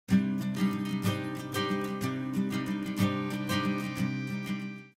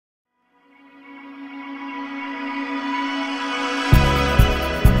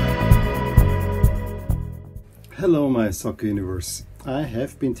Hello my soccer universe. I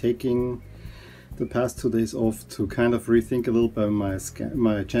have been taking the past 2 days off to kind of rethink a little bit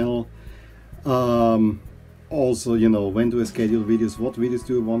my channel. Also, you know, when do I schedule videos, what videos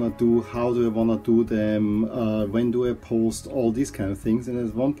do I want to do, how do I want to do them, when do I post, all these kind of things. And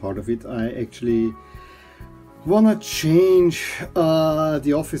as one part of it, I actually want to change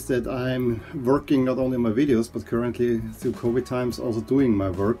the office that I'm working, not only my videos, but currently through COVID times also doing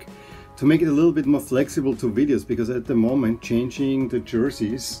my work, to make it a little bit more flexible to videos, because at the moment changing the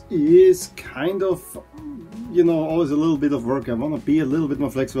jerseys is kind of, you know, always a little bit of work. I want to be a little bit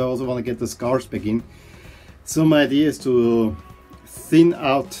more flexible. I also want to get the scarves back in. So my idea is to thin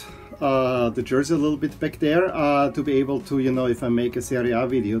out the jersey a little bit back there, to be able to, you know, if I make a Serie A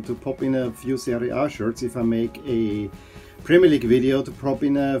video, to pop in a few Serie A shirts. If I make a Premier League video, to pop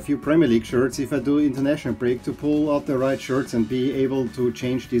in a few Premier League shirts. If I do international break, to pull out the right shirts and be able to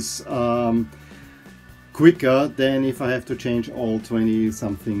change this quicker than if I have to change all 20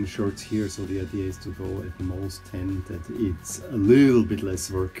 something shirts here. So the idea is to go at most 10, that it's a little bit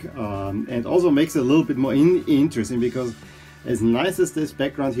less work, and also makes it a little bit more interesting, because as nice as this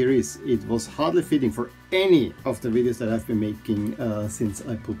background here is, it was hardly fitting for any of the videos that I've been making since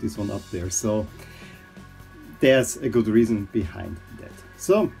I put this one up there. So there's a good reason behind that.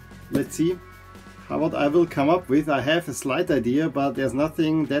 So let's see what I will come up with. I have a slight idea, but there's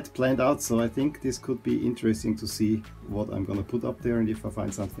nothing that planned out, so I think this could be interesting to see what I'm gonna put up there, and if I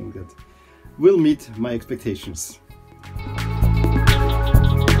find something that will meet my expectations.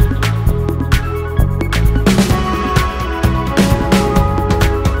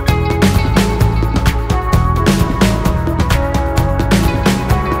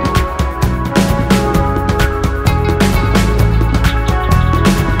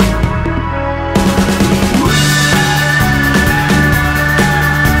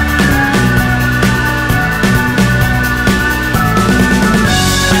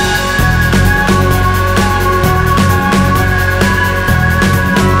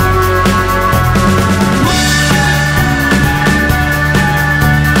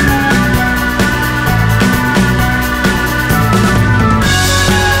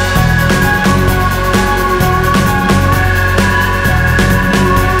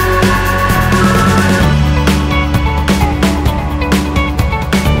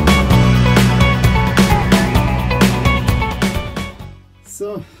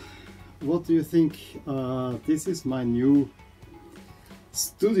 So, what do you think? This is my new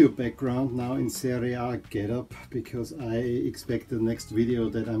studio background now in Serie A getup, because I expect the next video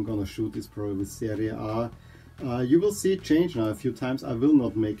that I'm gonna shoot is probably with Serie A. You will see it change now a few times. I will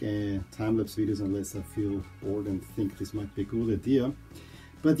not make a time-lapse videos unless I feel bored and think this might be a good idea.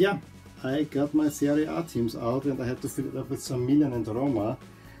 But yeah, I got my Serie A teams out and I had to fill it up with some Milan and Roma.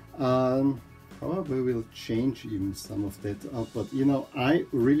 Probably will change even some of that up, but you know, I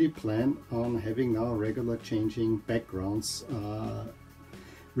really plan on having now regular changing backgrounds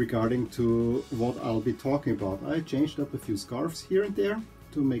regarding to what I'll be talking about. I changed up a few scarves here and there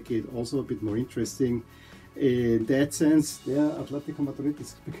to make it also a bit more interesting. In that sense, yeah, Atletico Madrid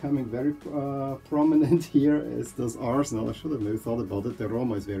is becoming very prominent here, as does Arsenal. I should have maybe thought about it. The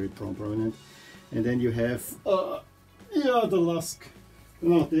Roma is very prominent, and then you have yeah, the Lusk.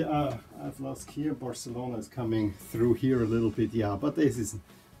 No, I've lost here. Barcelona is coming through here a little bit, yeah, but this is,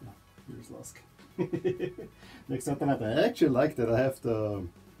 yeah, here's Lusk. Next Saturday, I actually like that I have the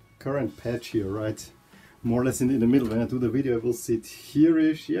current patch here, right, more or less in the middle. When I do the video, I will sit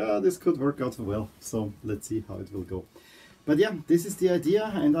here-ish. Yeah, this could work out well, so let's see how it will go. But yeah, this is the idea,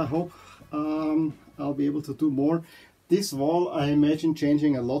 and I hope I'll be able to do more. This wall, I imagine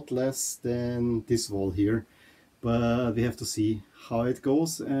changing a lot less than this wall here. But we have to see how it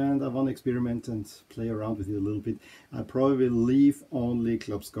goes, and I want to experiment and play around with it a little bit. I probably will leave only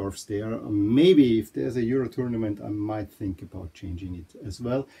club scarves there. Maybe if there's a Euro tournament, I might think about changing it as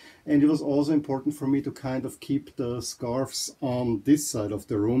well. And it was also important for me to kind of keep the scarves on this side of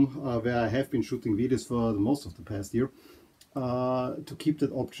the room, where I have been shooting videos for most of the past year, to keep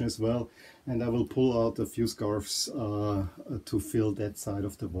that option as well. And I will pull out a few scarves to fill that side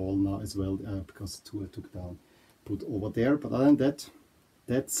of the wall now as well, because the two I took down, put over there. But other than that,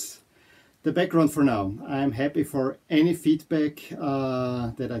 that's the background for now. I'm happy for any feedback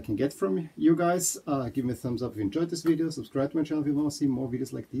that I can get from you guys. Give me a thumbs up if you enjoyed this video, subscribe to my channel if you want to see more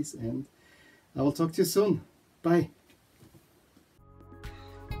videos like this, and I will talk to you soon. Bye!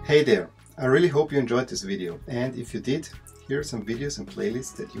 Hey there, I really hope you enjoyed this video, and if you did, here are some videos and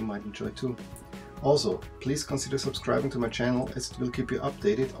playlists that you might enjoy too. Also, please consider subscribing to my channel, as it will keep you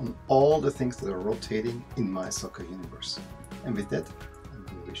updated on all the things that are rotating in my soccer universe. And with that, I'm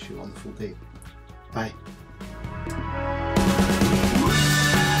going to wish you a wonderful day. Bye!